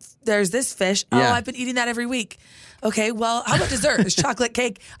this fish. Oh, I've been eating that every week. Okay, well, how about dessert? There's chocolate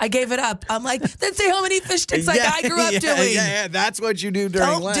cake. I gave it up. I'm like, then say how many fish sticks like I grew up doing. Yeah, that's what you do during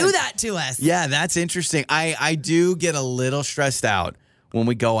Lent. Don't do that to us. Yeah, that's interesting. I do get a little stressed out when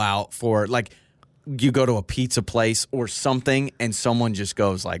we go out for, like, you go to a pizza place or something and someone just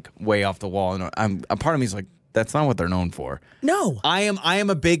goes, like, way off the wall. And a part of me is like, that's not what they're known for. No. I am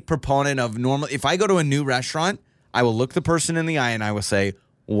a big proponent of if I go to a new restaurant, I will look the person in the eye and I will say,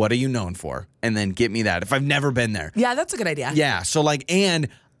 what are you known for? And then get me that if I've never been there. Yeah, that's a good idea. Yeah. So and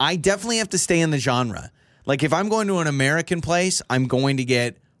I definitely have to stay in the genre. Like if I'm going to an American place, I'm going to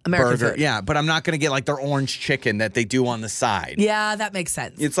get American burger. food. Yeah, but I'm not going to get like their orange chicken that they do on the side. Yeah, that makes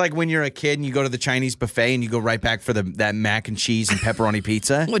sense. It's like when you're a kid and you go to the Chinese buffet and you go right back for that mac and cheese and pepperoni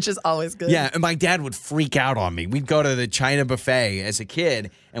pizza. Which is always good. Yeah, and my dad would freak out on me. We'd go to the China buffet as a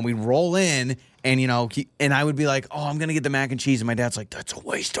kid and we'd roll in. And, and I would be like, oh, I'm going to get the mac and cheese. And my dad's like, that's a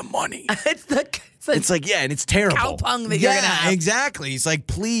waste of money. It's like, yeah, and it's terrible. Cow pung that you're going to have. Yeah, exactly. He's like,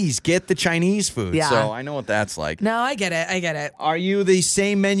 please get the Chinese food. Yeah. So I know what that's like. No, I get it. Are you the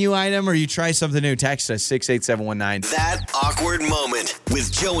same menu item or you try something new? Text us 68719. That awkward moment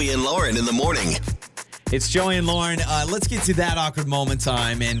with Joey and Lauren in the morning. It's Joey and Lauren. Let's get to that awkward moment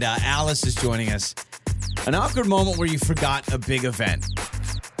time. And Alice is joining us. An awkward moment where you forgot a big event.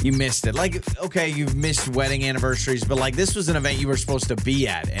 You missed it. Like, okay, you've missed wedding anniversaries, but like this was an event you were supposed to be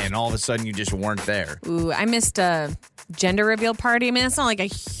at, and all of a sudden you just weren't there. Ooh, I missed a gender reveal party. I mean, it's not like a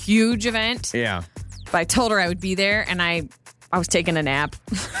huge event. Yeah. But I told her I would be there, and I was taking a nap.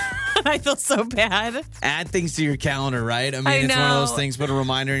 I feel so bad. Add things to your calendar, right? I mean, it's one of those things. Put a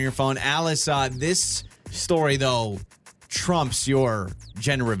reminder in your phone. Alice, this story, though, trumps your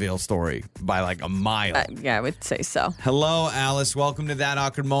gender reveal story by like a mile. Yeah, I would say so. Hello, Alice. Welcome to That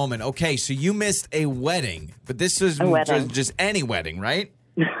Awkward Moment. Okay, so you missed a wedding, but this is just any wedding, right?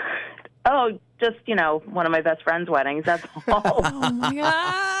 Oh, just, one of my best friend's weddings. That's all. Oh, my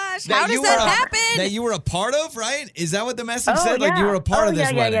gosh. How does that happen? That you were a part of, right? Is that what the message said? Yeah. Like you were a part of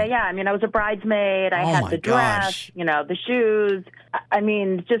this wedding? Yeah. I mean, I was a bridesmaid. I had the dress, the shoes. I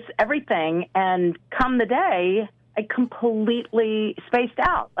mean, just everything. And come the day, I completely spaced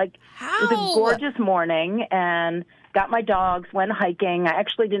out. Like, how? It was a gorgeous morning and got my dogs, went hiking. I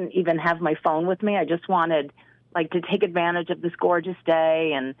actually didn't even have my phone with me. I just wanted, to take advantage of this gorgeous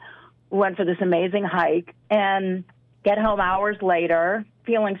day and went for this amazing hike and get home hours later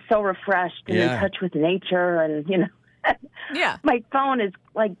feeling so refreshed and in touch with nature. And, my phone is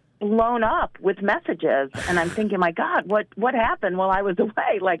blown up with messages. And I'm thinking, my God, what happened while I was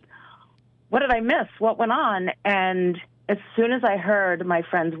away? What did I miss? What went on? And as soon as I heard my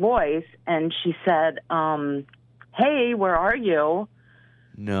friend's voice and she said, hey, where are you?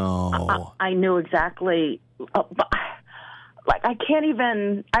 No. I knew exactly. I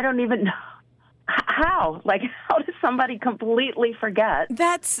don't even know. How? How does somebody completely forget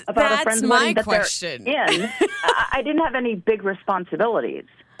that's about a friend's wedding that question. They're in? I didn't have any big responsibilities.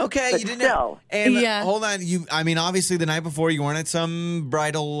 Okay, you didn't know. And hold on, obviously the night before you weren't at some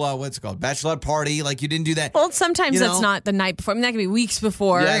bridal, bachelorette party. You didn't do that. Well, sometimes that's not the night before. I mean, that could be weeks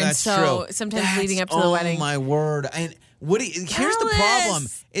before. Yeah, that's true. Sometimes leading up to the wedding. Oh, my word. And here's the problem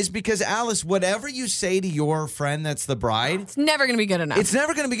is because, Alice, whatever you say to your friend that's the bride, it's never going to be good enough. It's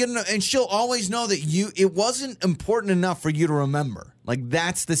never going to be good enough. And she'll always know that it wasn't important enough for you to remember.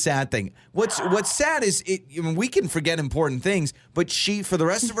 That's the sad thing. What's sad is we can forget important things, but for the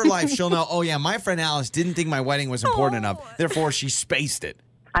rest of her life, she'll know, oh, yeah, my friend Alice didn't think my wedding was important enough. Therefore, she spaced it.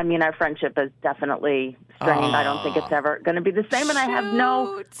 I mean, our friendship is definitely strained. I don't think it's ever going to be the same. And I have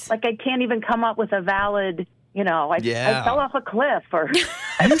I can't even come up with a valid... I fell off a cliff or...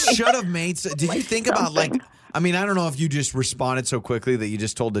 You should have made... Did you think about, I don't know if you just responded so quickly that you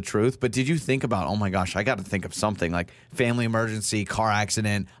just told the truth, but did you think about, oh my gosh, I got to think of something like family emergency, car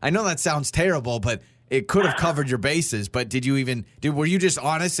accident? I know that sounds terrible, but it could have covered your bases. But were you just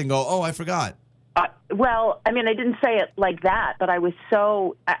honest and go, oh, I forgot? Well, I didn't say it like that, but I was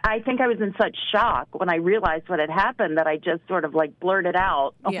I think I was in such shock when I realized what had happened that I just sort of blurted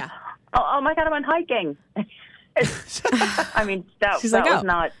out. Yeah. Oh my God, I went hiking. That was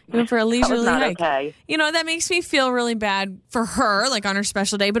not. You went for a leisurely hike. Okay. That makes me feel really bad for her, on her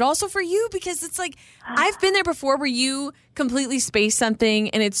special day, but also for you because it's I've been there before where you completely spaced something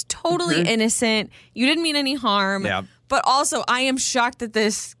and it's totally innocent. You didn't mean any harm. Yeah. But also, I am shocked that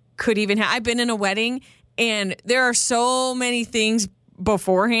this could even happen. I've been in a wedding and there are so many things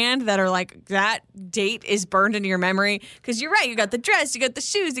beforehand that are that date is burned into your memory because you're right, you got the dress, you got the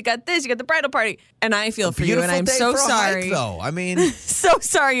shoes, you got this, you got the bridal party, and I feel for you and I'm so sorry so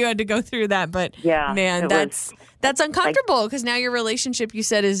sorry you had to go through that, but man, that's uncomfortable because now your relationship, you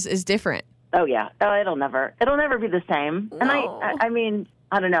said, is different. Oh yeah, it'll never be the same. And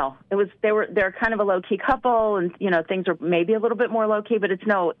I don't know. They're kind of a low key couple, and things are maybe a little bit more low key, but it's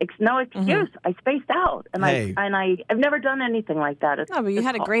no excuse. I spaced out, and I've never done anything like that. But you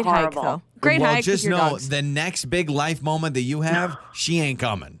had a great hike though. Great hike. Just know dogs. The next big life moment that you have, she ain't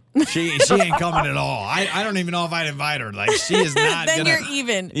coming. She ain't coming at all. I don't even know if I'd invite her. She is not. Then you're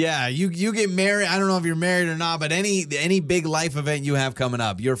even. Yeah, you get married. I don't know if you're married or not, but any big life event you have coming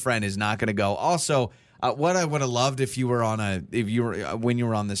up, your friend is not going to go. Also. What I would have loved when you were on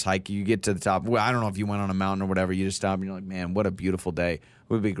this hike, you get to the top. Well, I don't know if you went on a mountain or whatever. You just stop and you're like, man, what a beautiful day. It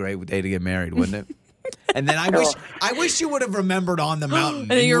would be a great day to get married, wouldn't it? And then I wish you would have remembered on the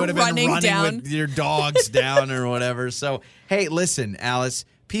mountain. And you would have been running down with your dogs down or whatever. So, hey, listen, Alice,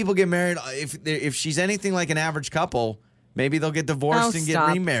 people get married. If she's anything like an average couple, maybe they'll get divorced and get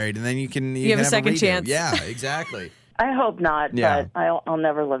remarried. And then you have a second chance. Yeah, exactly. I hope not, but I'll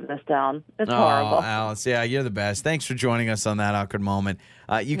never live this down. It's horrible. Alice, you're the best. Thanks for joining us on That Awkward Moment.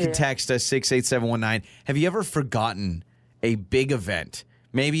 You can text us 68719. Have you ever forgotten a big event?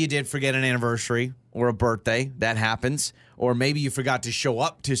 Maybe you did forget an anniversary or a birthday. That happens. Or maybe you forgot to show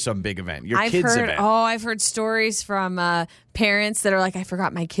up to some big event, your kid's event. I've heard stories from parents that are like, I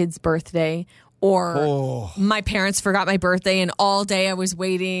forgot my kid's birthday. Or my parents forgot my birthday, and all day I was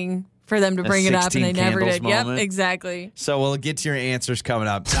waiting for them to bring it up, and they never did. Moment. Yep, exactly. So we'll get to your answers coming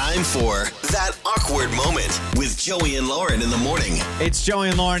up. Time for That Awkward Moment with Joey and Lauren in the morning. It's Joey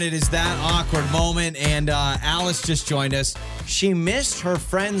and Lauren. It is That Awkward Moment, and Alice just joined us. She missed her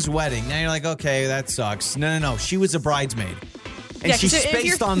friend's wedding. Now you're like, okay, that sucks. No. She was a bridesmaid. And she's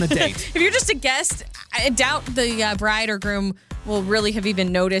spaced on the date. If you're just a guest, I doubt the bride or groom will really have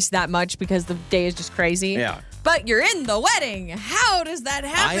even noticed that much because the day is just crazy. Yeah. But you're in the wedding. How does that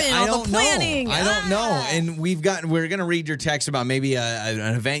happen? I All the planning. I don't know. And we're going to read your text about maybe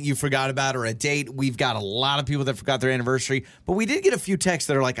an event you forgot about or a date. We've got a lot of people that forgot their anniversary. But we did get a few texts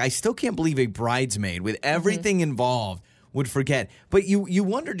that are like, I still can't believe a bridesmaid with everything involved would forget. But you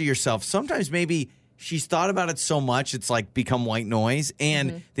wonder to yourself, sometimes maybe she's thought about it so much, it's like become white noise.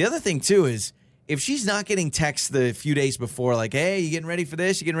 And the other thing, too, is if she's not getting texts the few days before, like, hey, you getting ready for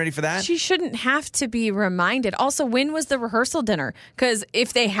this? You getting ready for that? She shouldn't have to be reminded. Also, when was the rehearsal dinner? Because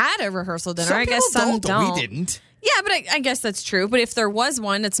if they had a rehearsal dinner, I guess some don't. We didn't. Yeah, but I guess that's true. But if there was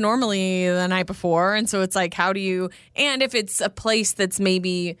one, it's normally the night before. And so it's like, how do you, and if it's a place that's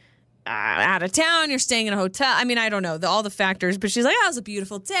maybe out of town, you're staying in a hotel. I mean, I don't know, all the factors. But she's like, oh, it was a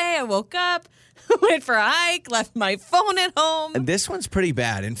beautiful day. I woke up, went for a hike, left my phone at home. And this one's pretty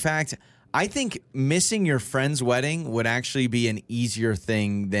bad. In fact, I think missing your friend's wedding would actually be an easier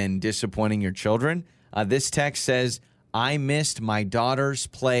thing than disappointing your children. This text says, I missed my daughter's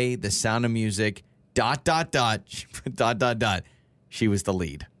play, The Sound of Music, ... She was the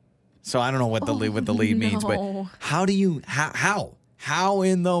lead. So I don't know what the lead means, but how do you, how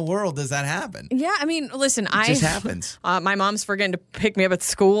in the world does that happen? Yeah, I mean, listen, it just happens. My mom's forgetting to pick me up at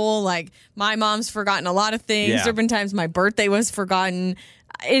school. Like, my mom's forgotten a lot of things. There have been times my birthday was forgotten.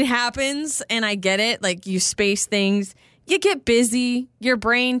 It happens, and I get it. Like, you space things. You get busy. Your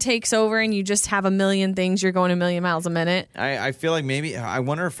brain takes over, and you just have a million things. You're going a million miles a minute. I feel like maybe, I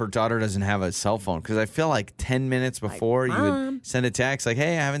wonder if her daughter doesn't have a cell phone, because I feel like 10 minutes before you would send a text like,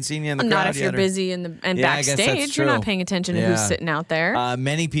 hey, I haven't seen you in the crowd yet. Not if you're busy and backstage. You're not paying attention to who's sitting out there.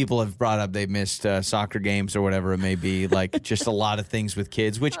 Many people have brought up they've missed soccer games or whatever it may be, like just a lot of things with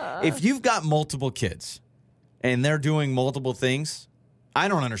kids, which if you've got multiple kids and they're doing multiple things, I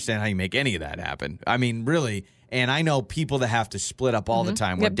don't understand how you make any of that happen. I mean, really. And I know people that have to split up all the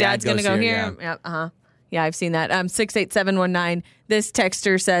time. Where Dad's going to go here. Yeah, I've seen that. 68719. This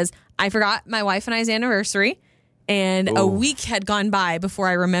texter says, I forgot my wife and I's anniversary, and a week had gone by before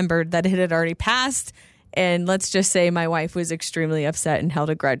I remembered that it had already passed. And let's just say my wife was extremely upset and held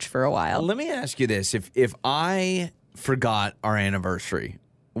a grudge for a while. Let me ask you this. If I forgot our anniversary,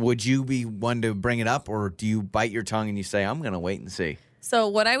 would you be one to bring it up, or do you bite your tongue and you say, I'm going to wait and see? So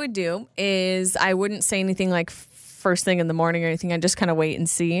what I would do is I wouldn't say anything like first thing in the morning or anything. I'd just kind of wait and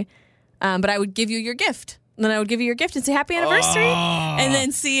see. But I would give you your gift. And then I would give you your gift and say happy anniversary. And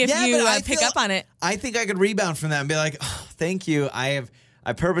then see if you pick up on it. I think I could rebound from that and be like, oh, thank you. I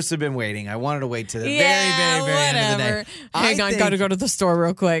purposely been waiting. I wanted to wait to the very end of the day. Hang on, gotta go to the store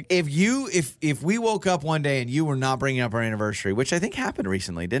real quick. If we woke up one day and you were not bringing up our anniversary, which I think happened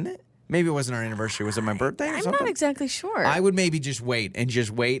recently, didn't it? Maybe it wasn't our anniversary. Was it my birthday or something? I'm not exactly sure. I would maybe just wait and just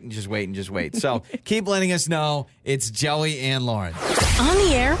wait and just wait and just wait. So keep letting us know. It's Joey and Lauren. On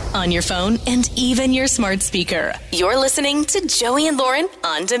the air, on your phone, and even your smart speaker. You're listening to Joey and Lauren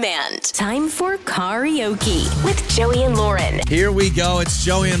on demand. Time for karaoke with Joey and Lauren. Here we go. It's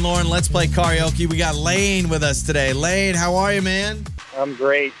Joey and Lauren. Let's play karaoke. We got Lane with us today. Lane, how are you, man? I'm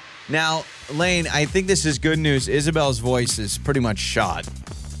great. Now, Lane, I think this is good news. Isabel's voice is pretty much shot.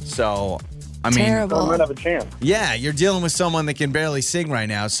 So, I mean, terrible. I might have a chance. Yeah, you're dealing with someone that can barely sing right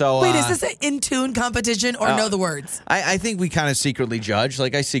now. So, wait, is this an in-tune competition or know the words? I think we kind of secretly judge.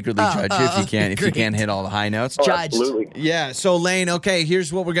 Like, I secretly judge you if you can't hit all the high notes. Judged. Absolutely. Yeah. So, Lane, okay,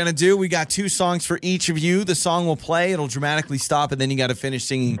 here's what we're gonna do. We got 2 songs for each of you. The song will play. It'll dramatically stop, and then you got to finish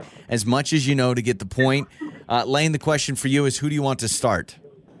singing as much as you know to get the point. Lane, the question for you is, who do you want to start?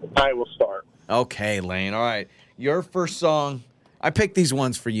 I will start. Okay, Lane. All right. Your first song. I picked these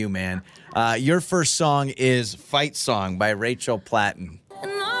ones for you, man. Your first song is Fight Song by Rachel Platten.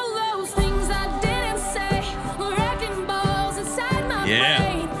 And all those things I didn't say were wrecking balls inside my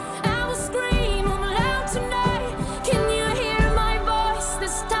brain. I will scream loud tonight. Can you hear my voice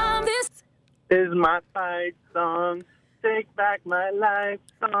this time? This is my fight song. Take back my life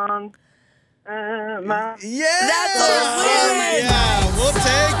song. That's a yeah, we'll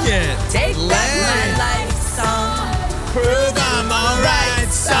take it. Take back my life song. Prove I'm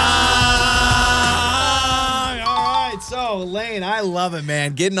alright song. All right, so Lane, I love it,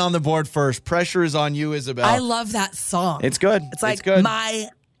 man. Getting on the board first. Pressure is on you, Isabel. I love that song. It's good. It's like good. my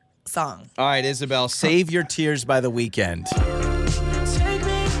song. All right, Isabel, Save Your Tears by The Weeknd. take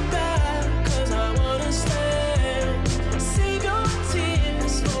me back, 'cause I wanna stay. Save your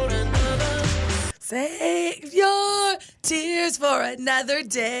tears for another. Save your tears for another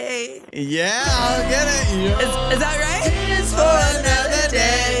day. Yeah, I'll get it. Is that right? Tears for another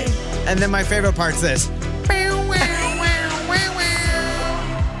day. And then my favorite part's this.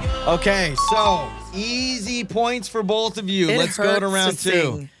 Okay, so easy points for both of you. Let's go to round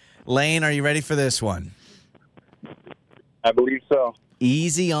 2. Lane, are you ready for this one? I believe so.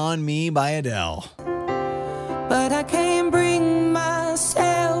 Easy on Me by Adele. But I can't bring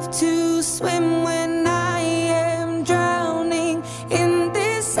myself to swim when I am drowning in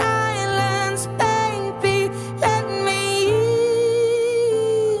this silence, baby. Let me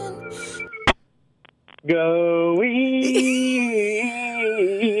in. Go easy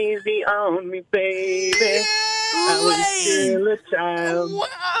on me, baby. I was still a child.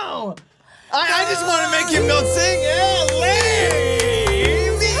 Wow. I just want to make you go sing. Yeah, Lane.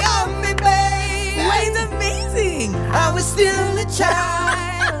 Easy on me, baby. Lane's amazing. I was still a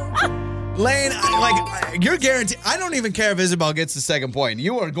child. Lane, you're guaranteed. I don't even care if Isabel gets the second point.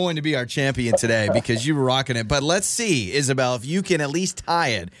 You are going to be our champion today because you were rocking it. But let's see, Isabel, if you can at least tie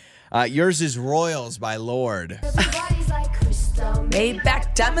it. Yours is Royals by Lorde.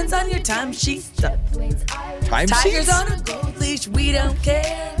 Maybach diamonds on your time sheet. Time Tigers sheets? on a gold leash, we don't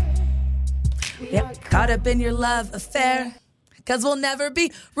care. Yep, caught up in your love affair. Cause we'll never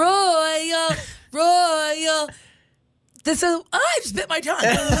be royal. This is, I just bit my tongue.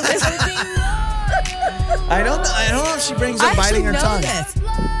 I don't know if she brings up biting her tongue.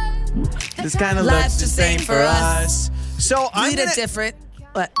 This kind of looks the same for us. So I'm Lead it different.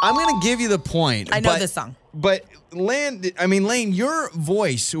 But I'm going to give you the point. I know this song. But Lane, your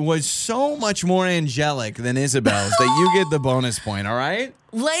voice was so much more angelic than Isabel's that you get the bonus point, all right?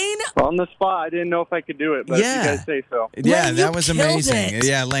 Lane? On the spot, I didn't know if I could do it, but if you guys say so. Yeah, Lane, that was amazing. it.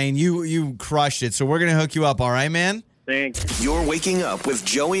 Yeah, Lane, you crushed it. So we're going to hook you up, all right, man? Thanks. You're waking up with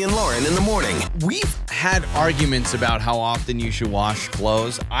Joey and Lauren in the morning. We've had arguments about how often you should wash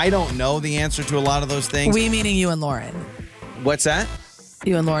clothes. I don't know the answer to a lot of those things. We meaning you and Lauren. What's that?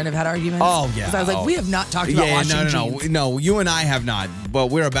 You and Lauren have had arguments? Oh, yeah. Because I was like, we have not talked about washing jeans. No, you and I have not,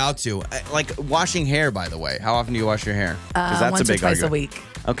 but we're about to. Like washing hair, by the way. How often do you wash your hair? Because Once or twice a week.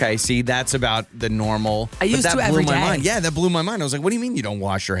 Okay, see, that's about the normal. I used but that to blew every my day. mind. Yeah, that blew my mind. I was like, what do you mean you don't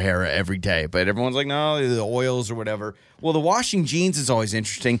wash your hair every day? But everyone's like, no, the oils or whatever. Well, the washing jeans is always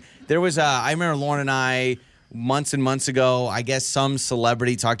interesting. There was, I remember Lauren and I, months and months ago, I guess some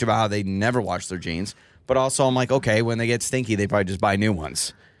celebrity talked about how they never wash their jeans. But also, I'm like, okay, when they get stinky, they probably just buy new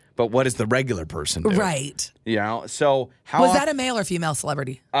ones. But what does the regular person do? Right. You know, so how Was that a male or female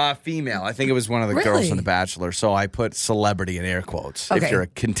celebrity? Female. I think it was one of the Really? girls on The Bachelor. So I put celebrity in air quotes. If Okay. you're a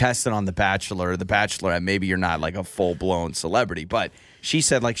contestant on The Bachelor or The Bachelorette, maybe you're not like a full-blown celebrity. But she's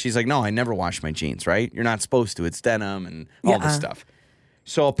like, no, I never wash my jeans, right? You're not supposed to. It's denim and all this stuff.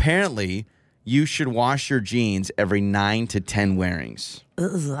 So apparently, you should wash your jeans every 9 to 10 wearings.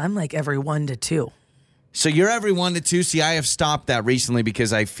 Ugh, I'm like every 1 to 2. So you're every 1 to 2. See, I have stopped that recently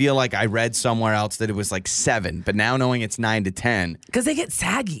because I feel like I read somewhere else that it was like 7. But now knowing it's 9 to 10. Because they get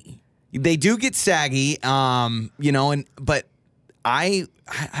saggy. They do get saggy, but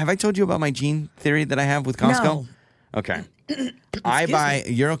have I told you about my jean theory that I have with Costco? No. Okay. I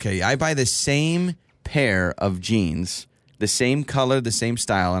buy the same pair of jeans, the same color, the same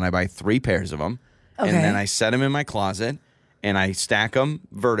style, and I buy 3 pairs of them. Okay. And then I set them in my closet and I stack them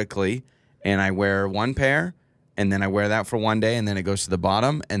vertically and I wear 1 pair and then I wear that for 1 day and then it goes to the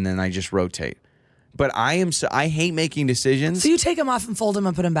bottom and then I just rotate. But I hate making decisions. So you take them off and fold them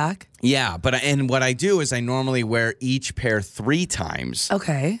and put them back? Yeah, and what I do is I normally wear each pair 3 times.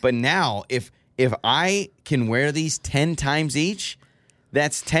 Okay. But now, if I can wear these 10 times each,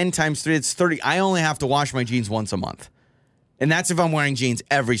 that's 10 times 3, it's 30. I only have to wash my jeans once a month. And that's if I'm wearing jeans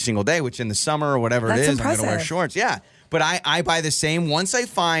every single day, which in the summer or whatever That's it is, impressive. I'm going to wear shorts. Yeah, but I buy the same. Once I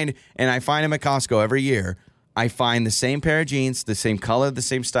find them at Costco every year, I find the same pair of jeans, the same color, the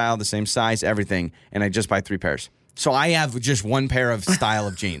same style, the same size, everything, and I just buy 3 pairs. So I have just 1 pair of style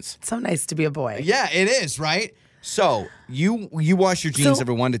of jeans. So nice to be a boy. Yeah, it is, right? So you wash your jeans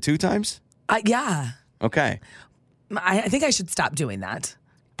every 1 to 2 times? Yeah. Okay. I think I should stop doing that.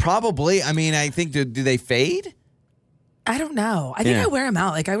 Probably. I mean, I think, do they fade? I don't know. I think I wear them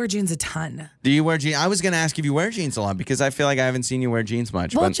out. Like, I wear jeans a ton. Do you wear jeans? I was going to ask if you wear jeans a lot because I feel like I haven't seen you wear jeans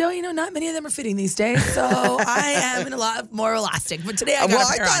much. Well, but... Joe, not many of them are fitting these days, so I am in a lot more elastic. But today I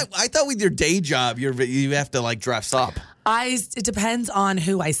got a pair on. I thought with your day job, you have to, like, dress up. It depends on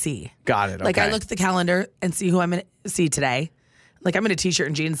who I see. Got it. Okay. Like, I look at the calendar and see who I'm going to see today. Like, I'm in a t-shirt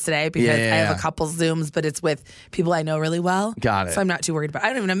and jeans today because I have a couple Zooms, but it's with people I know really well. Got it. So I'm not too worried about it. I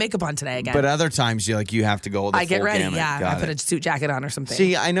don't even have makeup on today again. But other times, you have to go with the I get full ready, gamut. yeah. Got I put it. a suit jacket on or something.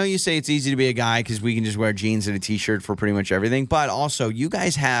 See, I know you say it's easy to be a guy because we can just wear jeans and a t-shirt for pretty much everything, but also you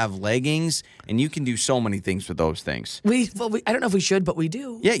guys have leggings and you can do so many things with those things. I don't know if we should, but we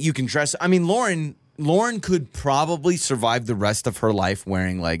do. Yeah, you can dress. I mean, Lauren Lauren could probably survive the rest of her life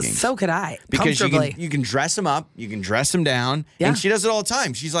wearing leggings. So could I. Because you can dress them up, you can dress them down, and she does it all the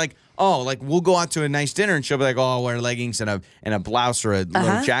time. She's like, oh, like we'll go out to a nice dinner, and she'll be like, oh, I'll wear leggings and a blouse or a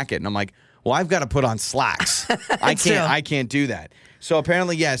little jacket, and I'm like, well, I've got to put on slacks. I can't do that. So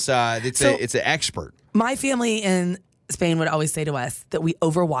apparently, yes, it's an expert. My family in Spain would always say to us that we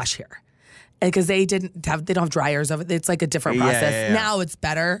overwash here because they don't have dryers over. It's like a different process. Yeah. Now it's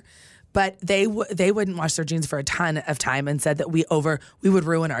better. But they wouldn't wash their jeans for a ton of time and said that we would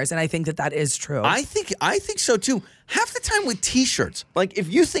ruin ours. And I think that is true. I think so too. Half the time with T-shirts, like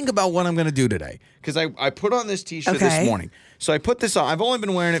if you think about what I'm going to do today, because I put on this T-shirt this morning. So I put this on. I've only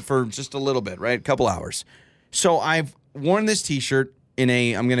been wearing it for just a little bit, right? A couple hours. So I've worn this T-shirt I'm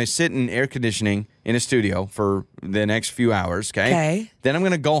going to sit in air conditioning in a studio for the next few hours, okay? Then I'm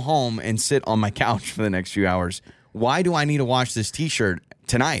going to go home and sit on my couch for the next few hours. Why do I need to wash this T-shirt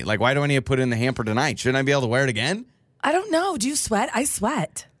tonight? Like, why do I need to put it in the hamper tonight? Shouldn't I be able to wear it again? I don't know. Do you sweat? I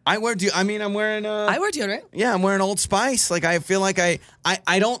sweat. I'm wearing I wear deodorant. Yeah, I'm wearing Old Spice. Like, I feel like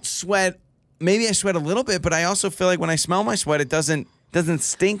I don't sweat. Maybe I sweat a little bit, but I also feel like when I smell my sweat, it doesn't stink because it's going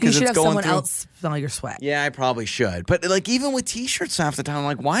through. You should have someone else smell your sweat. Yeah, I probably should. But like even with T-shirts half the time, I'm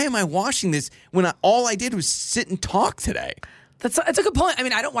like, why am I washing this when all I did was sit and talk today? That's a good point. I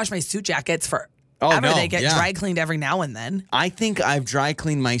mean, I don't wash my suit jackets for ever. They get dry cleaned every now and then. I think I've dry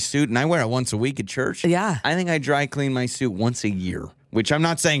cleaned my suit, and I wear it once a week at church. Yeah. I think I dry clean my suit once a year, which I'm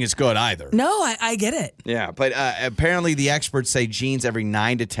not saying is good either. No, I get it. Yeah, but apparently the experts say jeans every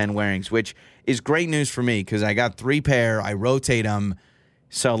 9 to 10 wearings, which is great news for me because I got 3 pair. I rotate them.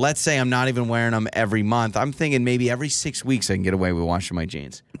 So let's say I'm not even wearing them every month. I'm thinking maybe every 6 weeks I can get away with washing my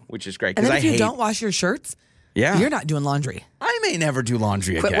jeans, which is great. And then if you don't wash your shirts, you're not doing laundry. I may never do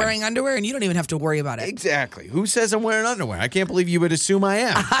laundry again. Quit wearing underwear and you don't even have to worry about it. Exactly. Who says I'm wearing underwear? I can't believe you would assume I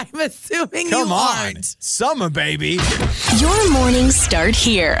am. I'm assuming Come on. aren't. Summer, baby. Your mornings start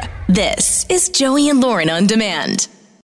here. This is Joey and Lauren on Demand.